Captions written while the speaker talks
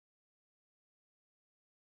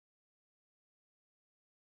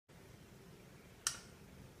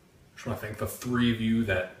just want to thank the three of you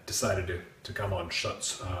that decided to come on short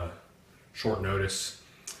notice.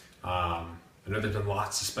 I know there's been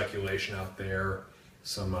lots of speculation out there,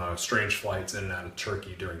 some strange flights in and out of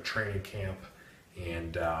Turkey during training camp,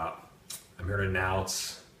 and I'm here to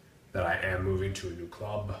announce that I am moving to a new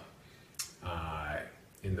club.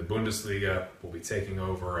 In the Bundesliga, we'll be taking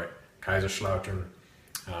over at Kaiserslautern.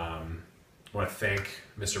 I want to thank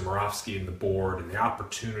Mr. Moravsky and the board and the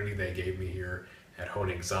opportunity they gave me here at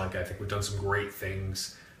Chojniczanka. I think we've done some great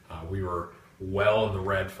things. We were well in the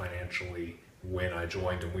red financially when I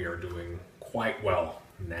joined, and we are doing quite well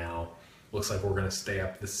now. Looks like we're going to stay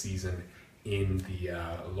up this season in the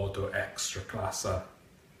Lotto Extraklasse,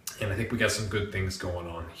 and I think we got some good things going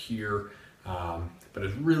on here. But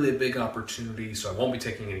it's really a big opportunity, so I won't be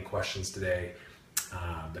taking any questions today.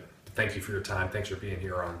 But thank you for your time. Thanks for being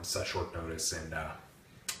here on such short notice, and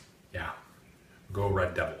yeah, go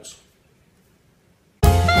Red Devils.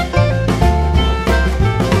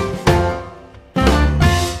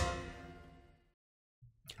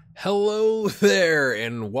 Hello there,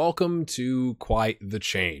 and welcome to Quite the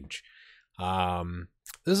Change.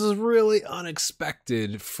 This is really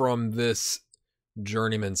unexpected from this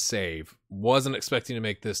journeyman save. Wasn't expecting to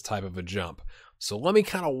make this type of a jump. So let me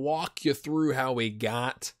kind of walk you through how we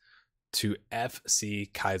got to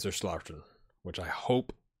FC Kaiserslautern, which I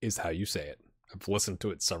hope is how you say it. I've listened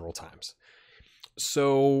to it several times.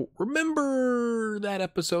 So remember that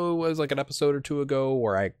episode was like an episode or two ago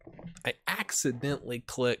where I accidentally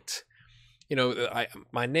clicked,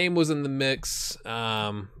 my name was in the mix.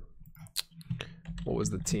 What was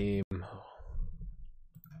the team?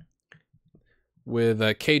 With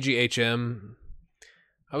KGHM.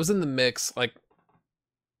 I was in the mix. Like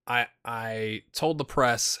I told the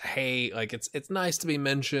press, hey, like it's nice to be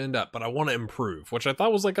mentioned, but I want to improve, which I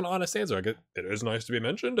thought was like an honest answer. Like, it is nice to be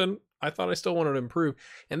mentioned, and I thought I still wanted to improve.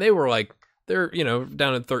 And they were like, they're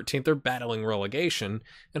down in 13th, they're battling relegation,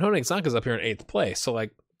 and Chojniczanka's up here in 8th place. So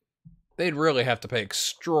like, they'd really have to pay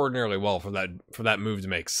extraordinarily well for that move to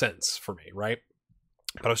make sense for me, right?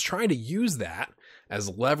 But I was trying to use that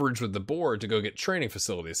as leverage with the board to go get training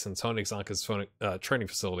facilities, since Chojniczanka's training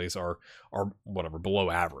facilities are whatever, below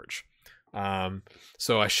average.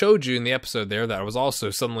 So I showed you in the episode there that I was also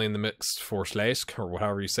suddenly in the mix for Schlesk, or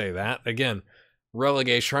however you say that. Again,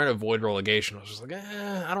 relegation, trying to avoid relegation. I was just like,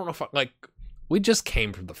 I don't know if we just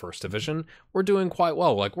came from the first division. We're doing quite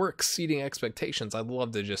well. Like, we're exceeding expectations. I'd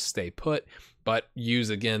love to just stay put, but use,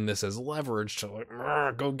 again, this as leverage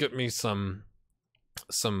to go get me some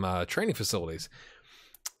training facilities.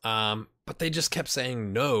 But they just kept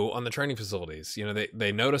saying no on the training facilities.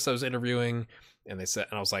 They noticed I was interviewing, and they said,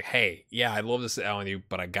 and I was like, hey, yeah, I'd love to sit down with you,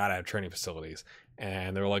 but I gotta have training facilities.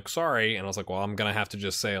 And they were like, sorry. And I was like, well, I'm gonna have to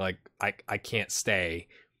just say, like, I can't stay.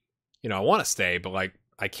 I want to stay, but like,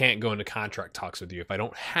 I can't go into contract talks with you if I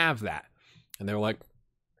don't have that. And they were like,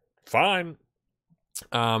 fine.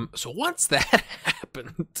 So once that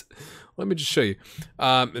happened, let me just show you.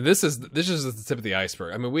 This is the tip of the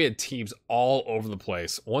iceberg. I mean, we had teams all over the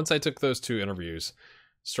place. Once I took those two interviews,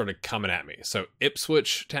 started coming at me. So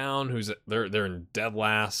Ipswich Town, they're in dead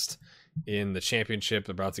last in the championship,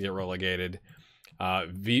 they're about to get relegated.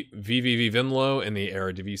 VVV Venlo in the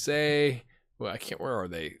Eredivisie. Well, where are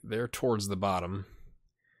they? They're towards the bottom.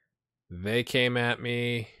 They came at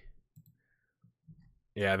me.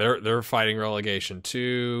 Yeah, they're fighting relegation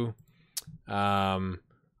too. I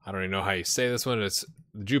don't even know how you say this one. It's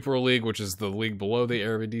the Jupiler League, which is the league below the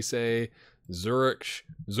Eredivisie. Zurich,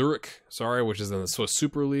 which is in the Swiss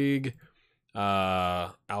Super League.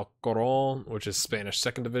 Alcorcón, which is Spanish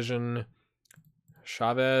second division.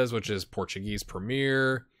 Chaves, which is Portuguese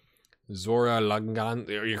Premier. Zorya Lugan,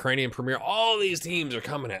 the Ukrainian Premier. All these teams are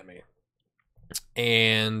coming at me.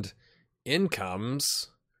 And in comes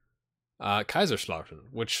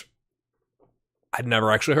Kaiserslautern, which I'd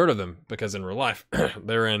never actually heard of them, because in real life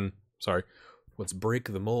they're in, let's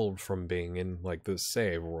break the mold from being in like the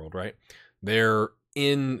save world, right? They're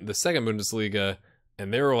in the second Bundesliga,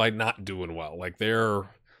 and they're like not doing well. Like, there's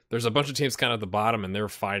a bunch of teams kind of at the bottom, and they're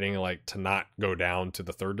fighting like to not go down to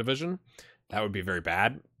the third division. That would be very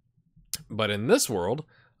bad. But in this world,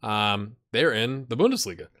 they're in the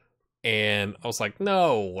Bundesliga. And I was like,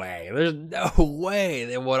 no way. There's no way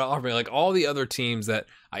they would offer me. Like, all the other teams that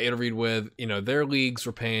I interviewed with, their leagues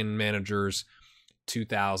were paying managers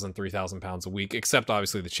 £2,000, £3,000 a week, except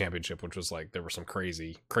obviously the championship, which was like, there were some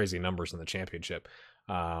crazy numbers in the championship.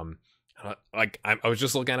 I was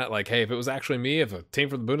just looking at it like, hey, if it was actually me, if a team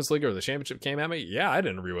from the Bundesliga or the championship came at me, yeah, I'd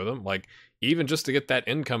interview with them. Like, even just to get that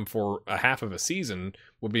income for a half of a season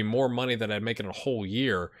would be more money than I'd make in a whole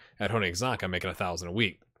year at Chojniczanka. I'm making $1,000 a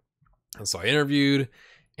week. And so I interviewed,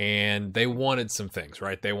 And they wanted some things,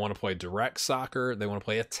 right? They want to play direct soccer. They want to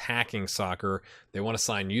play attacking soccer. They want to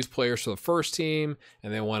sign youth players for the first team,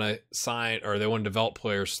 and they want to develop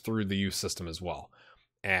players through the youth system as well.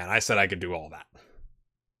 And I said I could do all that.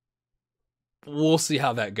 We'll see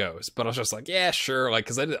how that goes. But I was just like, yeah, sure. Like,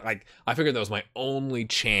 because I figured that was my only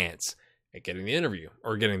chance at getting the interview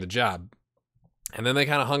or getting the job. And then they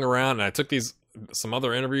kind of hung around, and I took some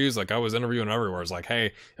other interviews. Like, I was interviewing everywhere. I was like, hey,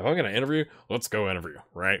 if I'm going to interview, let's go interview,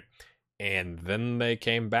 right? And then they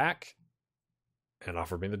came back and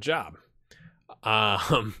offered me the job.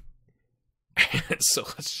 And so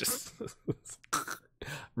let's just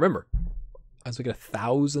remember, I was making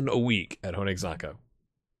 $1,000 a week at Chojniczanka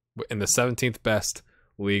in the 17th best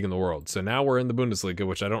league in the world. So now we're in the Bundesliga,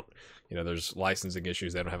 which I don't, there's licensing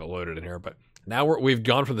issues. They don't have it loaded in here, but now we've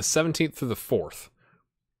gone from the 17th through the 4th.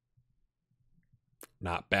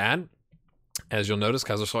 Not bad. As you'll notice,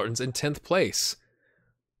 Kaiserslaughter's in 10th place.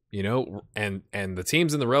 And the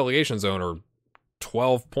teams in the relegation zone are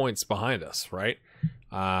 12 points behind us, right?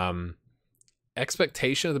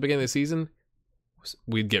 Expectation at the beginning of the season,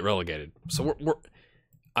 we'd get relegated. So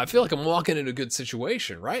I feel like I'm walking into a good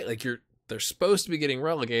situation, right? Like they're supposed to be getting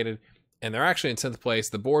relegated, and they're actually in 10th place.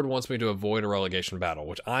 The board wants me to avoid a relegation battle,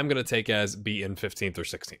 which I'm going to take as be in 15th or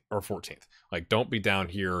 16th or 14th. Like, don't be down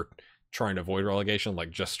here trying to avoid relegation,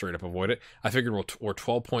 like just straight up avoid it. I figured we're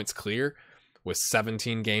 12 points clear with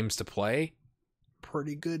 17 games to play.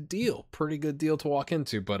 Pretty good deal to walk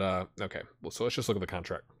into. But okay, well, so let's just look at the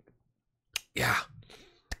contract. Yeah,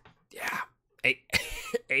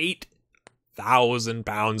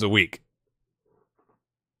 £8,000 a week.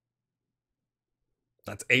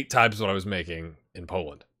 That's 8 times what I was making in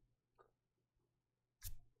Poland.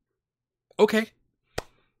 Okay,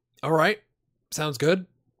 all right, sounds good.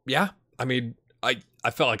 Yeah, I mean, I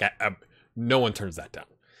felt like no one turns that down.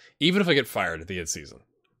 Even if I get fired at the end of the season,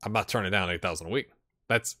 I'm not turning down $8,000 a week.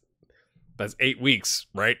 That's 8 weeks,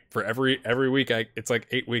 right? For every week, it's like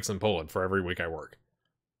 8 weeks in Poland for every week I work.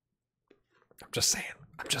 I'm just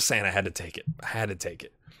saying I had to take it.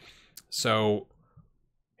 So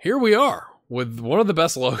here we are with one of the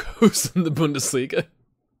best logos in the Bundesliga.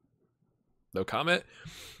 No comment.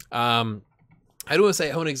 I do want to say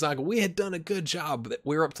at Chojniczanka, we had done a good job.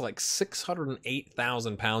 We were up to like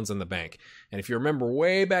 £608,000 in the bank. And if you remember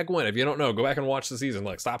way back when, if you don't know, go back and watch the season.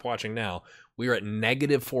 Like, stop watching now. We were at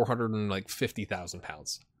negative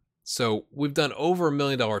 £450,000. So we've done over $1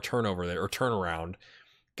 million turnover there, or turnaround.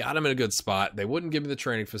 Got them in a good spot. They wouldn't give me the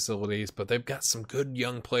training facilities, but they've got some good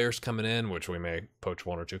young players coming in, which we may poach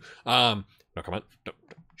one or two. No comment. Don't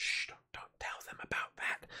tell them about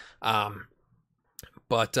that.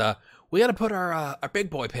 But we got to put our big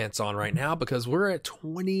boy pants on right now, because we're at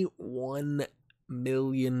 21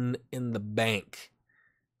 million in the bank.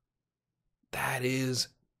 That is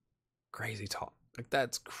crazy talk. Like,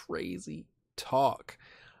 that's crazy talk.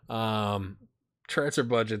 Transfer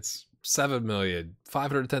budget's 7 million,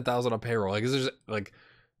 510,000 on payroll. Like, there's like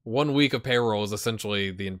 1 week of payroll is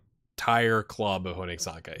essentially the entire club of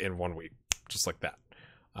Chojniczanka in 1 week, just like that.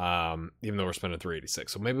 Even though we're spending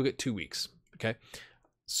 386, so maybe we'll get 2 weeks. Okay.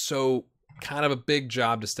 So kind of a big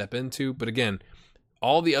job to step into. But again,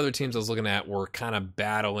 all the other teams I was looking at were kind of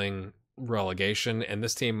battling relegation. And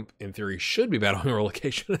this team, in theory, should be battling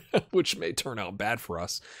relegation, which may turn out bad for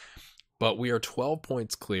us. But we are 12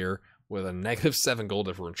 points clear with a -7 goal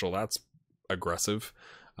differential. That's aggressive.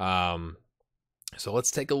 So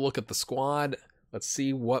let's take a look at the squad. Let's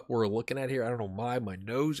see what we're looking at here. I don't know why my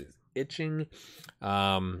nose is itching.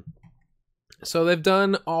 So they've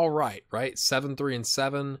done all right, right?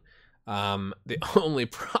 7-3-7. The only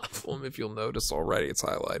problem, if you'll notice already, it's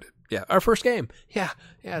highlighted. Yeah, our first game. Yeah,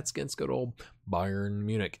 it's against good old Bayern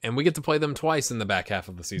Munich. And we get to play them twice in the back half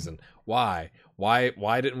of the season. Why?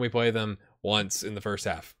 Why didn't we play them once in the first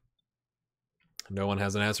half? No one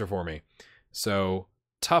has an answer for me. So,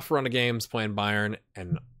 tough run of games playing Bayern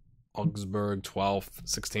and Augsburg 12th,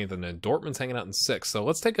 16th, and then Dortmund's hanging out in 6th. So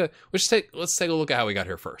let's take a look at how we got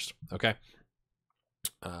here first. Okay.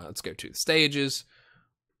 Let's go to the stages.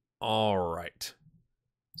 All right.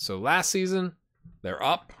 So last season, they're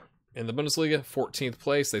up in the Bundesliga, 14th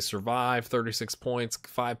place. They survived, 36 points,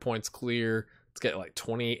 5 points clear. Let's get like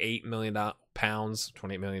 £28 million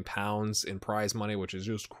in prize money, which is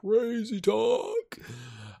just crazy talk.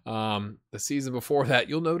 The season before that,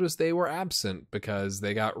 you'll notice they were absent because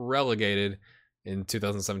they got relegated in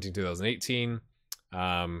 2017-2018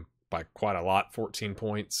 by quite a lot, 14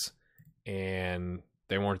 points. And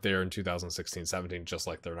they weren't there in 2016-17, just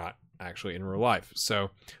like they're not actually in real life.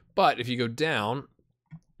 So, but if you go down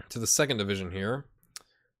to the second division here,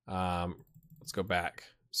 let's go back.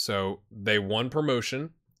 So they won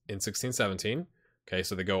promotion in 16-17. Okay,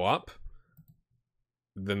 so they go up,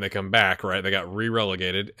 then they come back, right? They got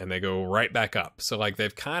re-relegated, and they go right back up. So, like,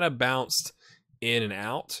 they've kind of bounced in and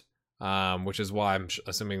out, which is why I'm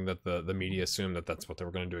assuming that the media assumed that that's what they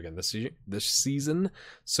were going to do again this season.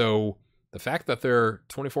 So, the fact that they're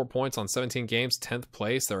 24 points on 17 games, 10th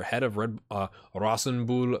place, they're ahead of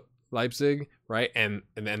Rasenball Leipzig, right? And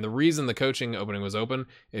the reason the coaching opening was open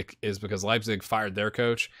is because Leipzig fired their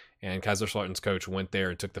coach, and Kaiserslaughter's coach went there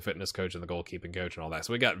and took the fitness coach and the goalkeeping coach and all that.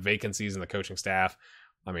 So we got vacancies in the coaching staff.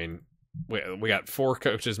 I mean, we got 4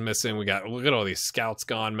 coaches missing. Look at all these scouts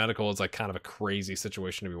gone. Medical is like kind of a crazy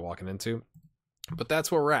situation to be walking into. But that's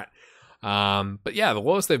where we're at. But yeah, the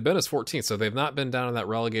lowest they've been is 14th. So they've not been down in that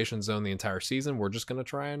relegation zone the entire season. We're just going to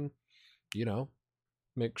try and,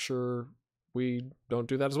 make sure we don't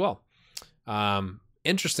do that as well.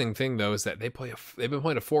 Interesting thing though is that they've been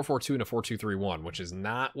playing a 4-4-2 and a 4-2-3-1, which is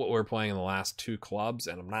not what we're playing in the last 2 clubs,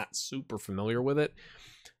 and I'm not super familiar with it.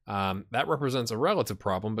 That represents a relative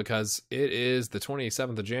problem because it is the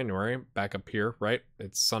 27th of January, back up here, right?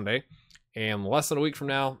 It's Sunday, and less than a week from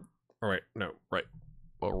now. All right, no, right.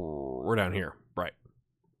 Well, we're down here, right?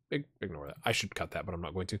 Ignore that. I should cut that, but I'm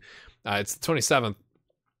not going to. It's the 27th,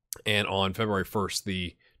 and on February 1st,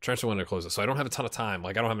 the transfer window closes. So I don't have a ton of time.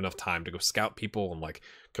 Like, I don't have enough time to go scout people and like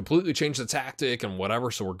completely change the tactic and whatever.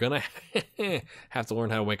 So we're gonna have to learn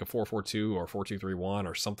how to make a 4-4-2 or 4-2-3-1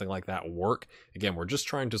 or something like that work. Again, we're just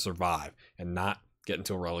trying to survive and not get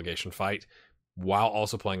into a relegation fight while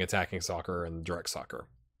also playing attacking soccer and direct soccer.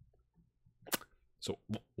 So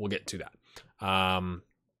we'll get to that.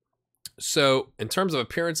 So in terms of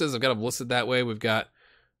appearances, I've got them listed that way. We've got,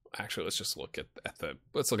 actually, let's just look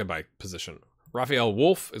let's look at by position. Raphael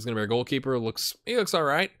Wolf is going to be our goalkeeper. He looks all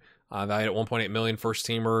right. Valued at 1.8 million, first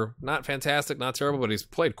teamer. Not fantastic, not terrible, but he's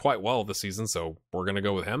played quite well this season, so we're going to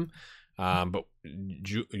go with him. But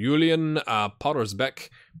Julian Pottersbeck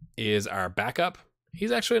is our backup.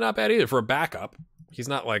 He's actually not bad either for a backup. He's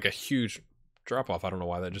not like a huge drop off. I don't know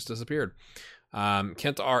why that just disappeared.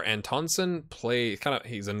 Kent R. Antonsen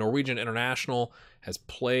he's a Norwegian international, can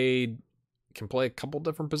play a couple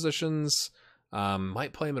different positions.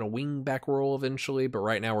 Might play him in a wing back role eventually, but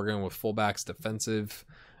right now we're going with fullbacks, defensive.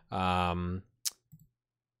 Let's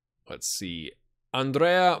see.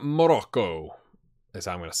 Andrea Morocco is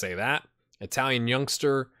how I'm going to say that. Italian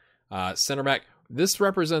youngster, center back. This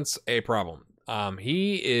represents a problem.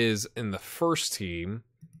 He is in the first team,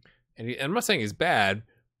 and I'm not saying he's bad,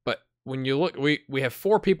 but when you look, we have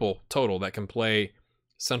 4 people total that can play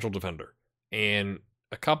central defender, and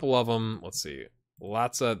a couple of them, let's see,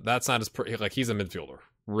 that's not as like he's a midfielder,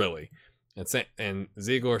 really. And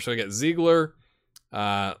Ziegler, so we get Ziegler,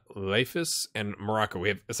 Leifus, and Morocco. We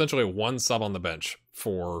have essentially 1 sub on the bench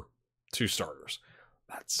for 2 starters.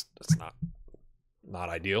 That's not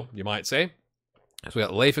ideal, you might say. So we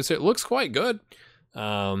got Leifus here. It looks quite good.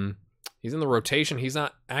 He's in the rotation. He's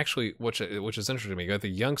not actually, which is interesting to me. You got the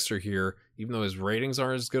youngster here, even though his ratings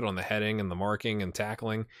aren't as good on the heading and the marking and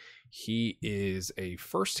tackling. He is a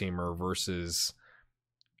first teamer versus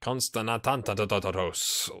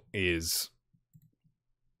Konstantantatos is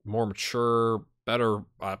more mature, better.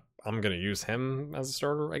 I'm going to use him as a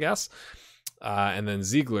starter, I guess. And then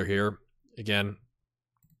Ziegler here, again,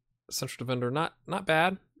 central defender, not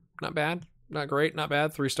bad, not great, not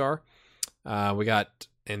bad, 3-star. We got,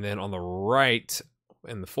 and then on the right,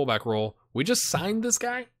 in the fullback role, we just signed this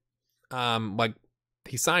guy. Like,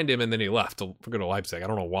 he signed him and then he left to go to Leipzig. I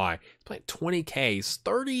don't know why. He's playing 20K. He's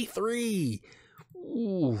 33.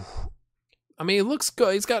 Ooh. I mean, it looks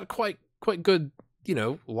good. He's got quite good,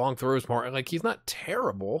 long throws. Like, he's not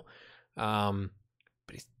terrible.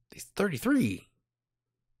 But he's 33.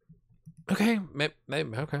 Okay.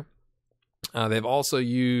 Maybe okay. They've also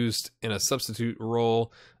used, in a substitute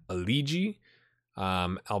role, Aligi,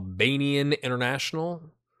 Albanian international,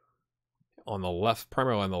 on the left,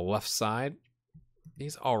 primarily on the left side.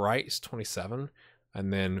 He's all right. He's 27.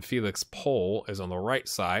 And then Felix Pohl is on the right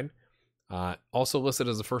side. Also listed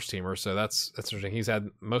as a first teamer, so that's interesting. He's had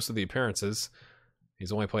most of the appearances.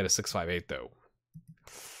 He's only played a 6-5-8 though.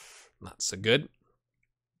 Not so good.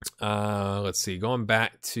 Let's see. Going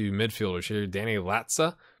back to midfielders here, Danny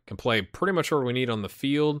Latza can play pretty much where we need on the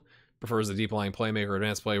field. Prefers the deep lying playmaker,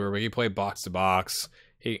 advanced player, where he play box to box.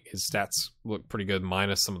 His stats look pretty good,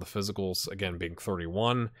 minus some of the physicals. Again, being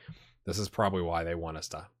 31. This is probably why they want us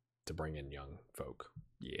to bring in young folk.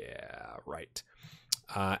 Yeah, right.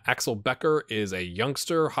 Axel Becker is a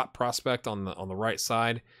youngster, hot prospect on the right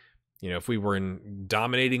side. If we were in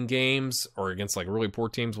dominating games or against like really poor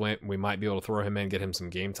teams, we might be able to throw him in, get him some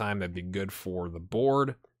game time. That'd be good for the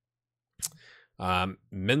board.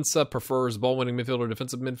 Mensa prefers ball-winning midfielder,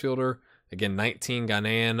 defensive midfielder. Again, 19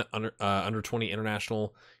 Ghanaian, under 20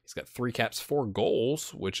 international. He's got 3 caps, 4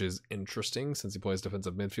 goals, which is interesting since he plays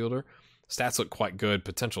defensive midfielder. Stats look quite good.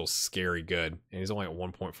 Potential scary good. And he's only at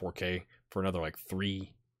 1.4K for another like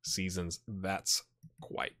 3 seasons. That's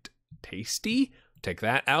quite tasty. Take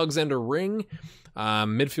that. Alexander Ring,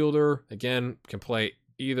 midfielder. Again, can play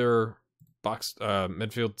either box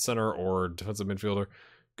midfield center or defensive midfielder.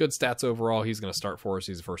 Good stats overall. He's going to start for us.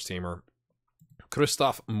 He's a first teamer.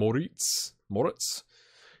 Christoph Moritz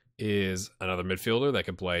is another midfielder that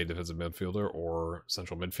can play defensive midfielder or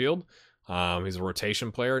central midfield. He's a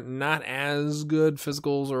rotation player. Not as good.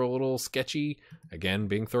 Physicals are a little sketchy. Again,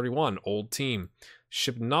 being 31. Old team.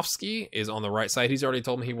 Shipnovsky is on the right side. He's already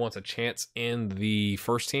told me he wants a chance in the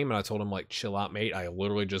first team, and I told him, like, chill out, mate. I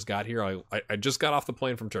literally just got here. I just got off the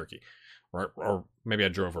plane from Turkey. Or maybe I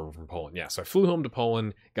drove over from Poland. Yeah, so I flew home to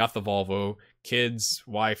Poland, got the Volvo, kids,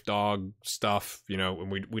 wife, dog, stuff, you know, and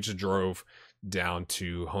we just drove down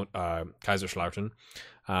to Kaiserslautern,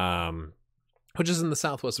 which is in the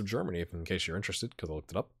southwest of Germany, if in case you're interested, because I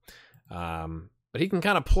looked it up. But he can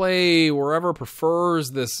kind of play wherever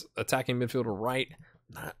prefers this attacking midfielder right.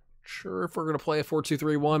 Not sure if we're going to play a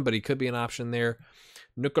 4-2-3-1, but he could be an option there.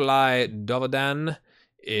 Nikolai Dovedan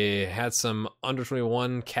had some under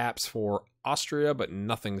 21 caps for Austria, but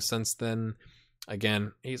nothing since then.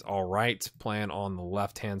 Again, he's all right playing on the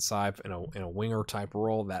left-hand side in a winger type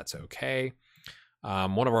role. That's okay.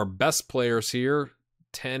 One of our best players here,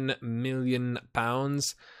 10 million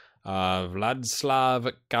pounds,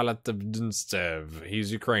 Vladislav Kalatavdinstev.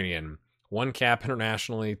 He's Ukrainian. 1 cap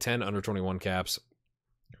internationally, 10 under 21 caps.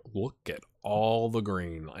 Look at all the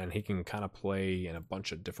green, and he can kind of play in a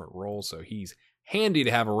bunch of different roles, so he's handy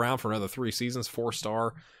to have around for another 3 seasons.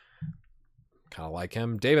 4-star. Kind of like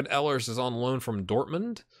him. David Ellers is on loan from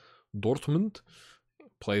Dortmund.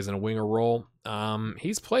 Plays in a winger role.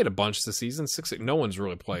 He's played a bunch this season. No one's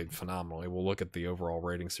really played phenomenally. We'll look at the overall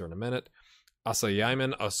ratings here in a minute.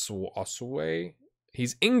 Asayaman Asue.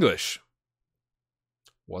 He's English.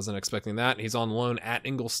 Wasn't expecting that. He's on loan at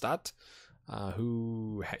Ingolstadt,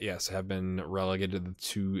 who, yes, have been relegated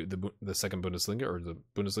to the second Bundesliga, or the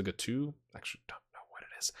Bundesliga 2. Actually, don't know what it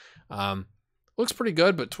is. Looks pretty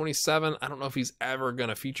good, but 27. I don't know if he's ever going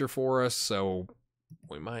to feature for us, so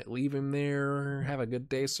we might leave him there. Have a good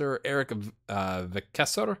day, sir. Eric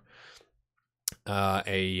Vekesser,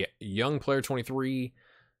 a young player, 23.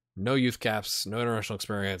 No youth caps, no international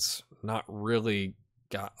experience. Not really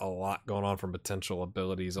got a lot going on from potential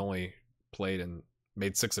abilities. Only played and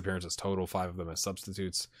made 6 appearances total, 5 of them as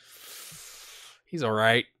substitutes. He's all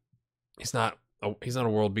right. He's not a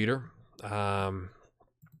world beater. Hani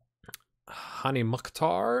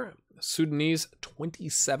Mukhtar, Sudanese,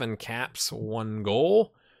 27 caps, 1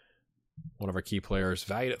 goal. One of our key players,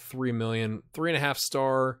 valued at 3 million,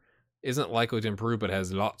 3.5-star. Isn't likely to improve, but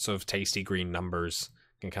has lots of tasty green numbers.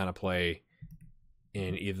 Can kind of play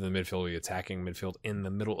in either the midfield or the attacking midfield in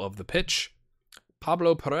the middle of the pitch.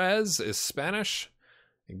 Pablo Perez is Spanish.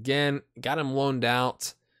 Again, got him loaned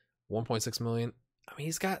out, 1.6 million. I mean,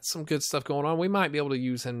 he's got some good stuff going on. We might be able to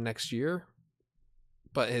use him next year,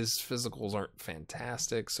 but his physicals aren't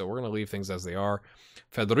fantastic, so we're going to leave things as they are.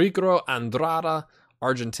 Federico Andrada,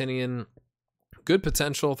 Argentinian. Good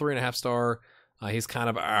potential, 3.5-star. He's kind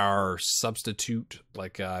of our substitute.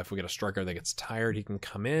 Like, if we get a striker that gets tired, he can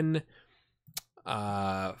come in.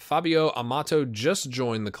 Fabio Amato just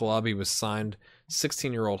joined the club. He was signed,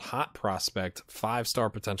 16-year-old hot prospect, 5-star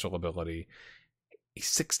potential ability. He's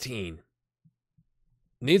 16.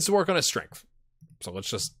 Needs to work on his strength. So let's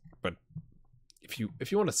just, but if you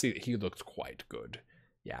want to see that he looks quite good,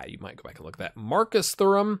 yeah, you might go back and look at that. Marcus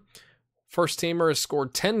Thuram, first teamer, has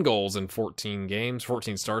scored 10 goals in 14 games,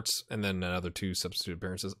 14 starts, and then another 2 substitute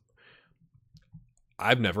appearances.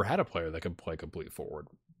 I've never had a player that could play complete forward.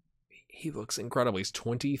 He looks incredible. He's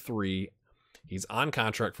 23. He's on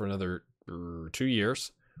contract for another 2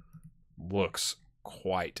 years. Looks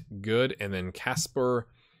quite good. And then Kasper,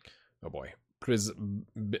 oh boy,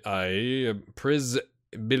 Prizbilko.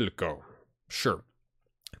 Sure.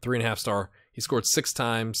 3.5-star. He scored 6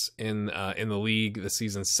 times in the league this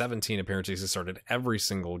season, 17 appearances. He started every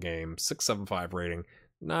single game, 6.75 rating.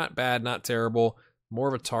 Not bad, not terrible. More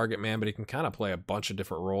of a target man, but he can kind of play a bunch of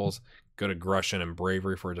different roles. Good aggression and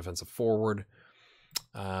bravery for a defensive forward.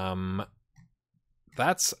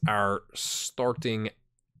 That's our starting,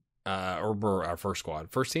 or our first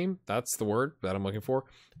squad. First team, that's the word that I'm looking for.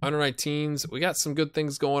 Under 19s, we got some good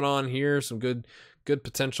things going on here, some good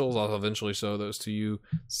potentials. I'll eventually show those to you.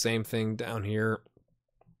 Same thing down here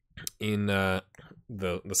in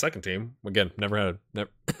the second team. Again, never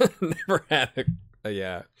had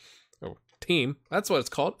a team. That's what it's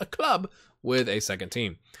called, a club with a second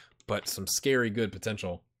team. But some scary good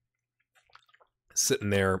potential sitting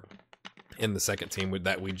there in the second team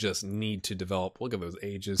that we just need to develop. Look at those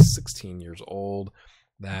ages, 16 years old.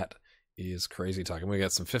 That is crazy talking. We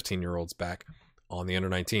got some 15-year-olds back on the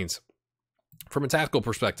under-19s. From a tactical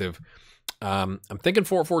perspective, I'm thinking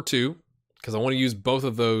 4-4-2 because I want to use both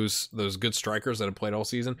of those good strikers that have played all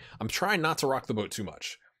season. I'm trying not to rock the boat too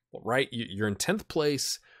much, right? You're in 10th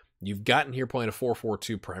place. You've gotten here playing a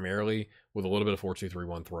 4-4-2 primarily with a little bit of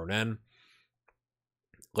 4-2-3-1 thrown in.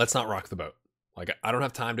 Let's not rock the boat. Like, I don't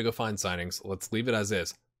have time to go find signings. Let's leave it as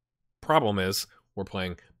is. Problem is, we're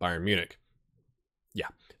playing Bayern Munich. Yeah.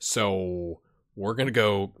 So we're going to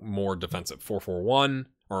go more defensive. 4-4-1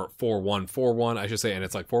 or 4-1-4-1, I should say. And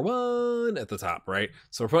it's like 4-1 at the top, right?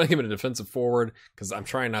 So we're probably giving a defensive forward because I'm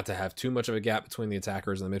trying not to have too much of a gap between the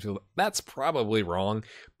attackers and the midfield. That's probably wrong,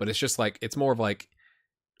 but it's just like, it's more of like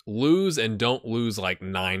lose and don't lose like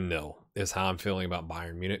 9-0 is how I'm feeling about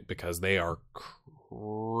Bayern Munich because they are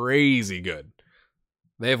crazy good.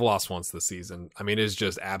 They've lost once this season. I mean, it's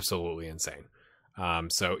just absolutely insane.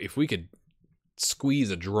 So if we could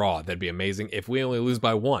squeeze a draw, that'd be amazing. If we only lose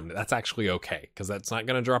by 1, that's actually okay because that's not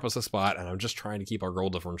going to drop us a spot, and I'm just trying to keep our goal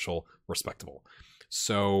differential respectable.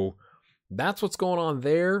 So that's what's going on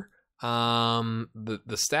there. The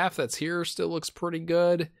staff that's here still looks pretty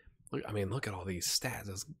good. I mean, look at all these stats.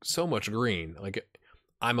 There's so much green. Like,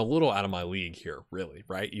 I'm a little out of my league here, really,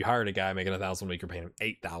 right? You hired a guy making $1,000 a week, you're paying him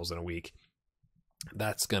 $8,000 a week.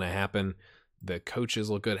 That's going to happen. The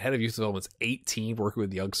coaches look good. Head of youth development's 18, working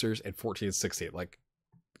with the youngsters at 14 and 16. Like,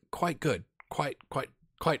 quite good. Quite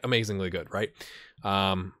amazingly good, right?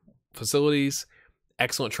 Facilities,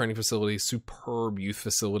 excellent training facilities, superb youth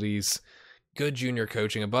facilities, good junior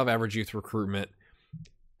coaching, above average youth recruitment,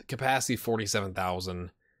 capacity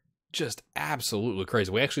 47,000. Just absolutely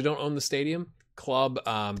crazy. We actually don't own the stadium. Club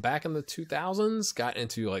back in the 2000s got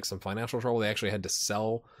into like some financial trouble. They actually had to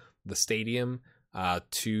sell the stadium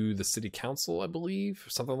to the city council, I believe,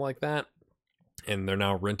 something like that, and they're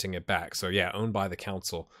now renting it back. So yeah, owned by the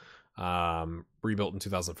council, rebuilt in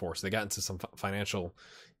 2004. So they got into some financial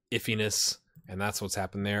iffiness, and that's what's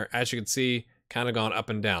happened there. As you can see, kind of gone up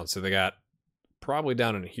and down. So they got probably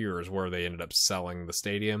down in here is where they ended up selling the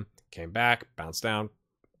stadium, came back, bounced down,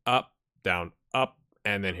 up,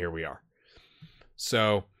 and then here we are.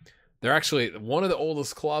 So they're actually one of the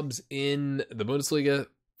oldest clubs in the Bundesliga,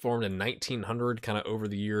 formed in 1900, kind of over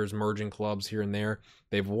the years, merging clubs here and there.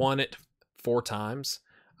 They've won it 4 times.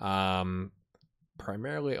 Primarily,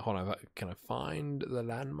 hold on, can I find the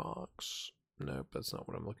landmarks? Nope, that's not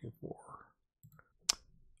what I'm looking for.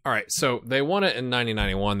 All right, so they won it in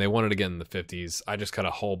 1991. They won it again in the 50s. I just cut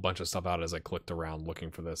a whole bunch of stuff out as I clicked around looking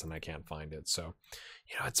for this, and I can't find it. So,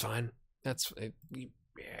 it's fine. It's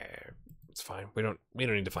fine. We don't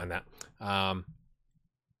need to find that.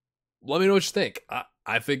 Let me know what you think.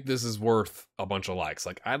 I think this is worth a bunch of likes.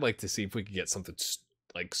 Like, I'd like to see if we could get something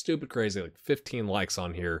like stupid crazy, like 15 likes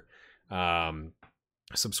on here.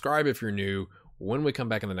 Subscribe if you're new. When we come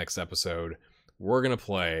back in the next episode, we're going to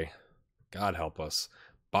play, God help us,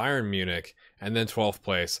 Bayern Munich, and then 12th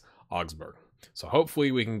place, Augsburg. So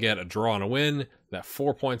hopefully we can get a draw and a win. That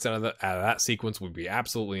 4 points out of that sequence would be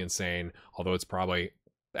absolutely insane, although it's probably,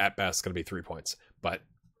 at best, going to be 3 points. But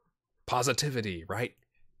positivity, right?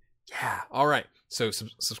 Yeah. All right. So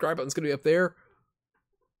subscribe button's going to be up there.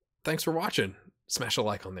 Thanks for watching. Smash a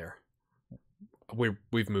like on there.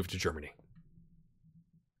 We've moved to Germany.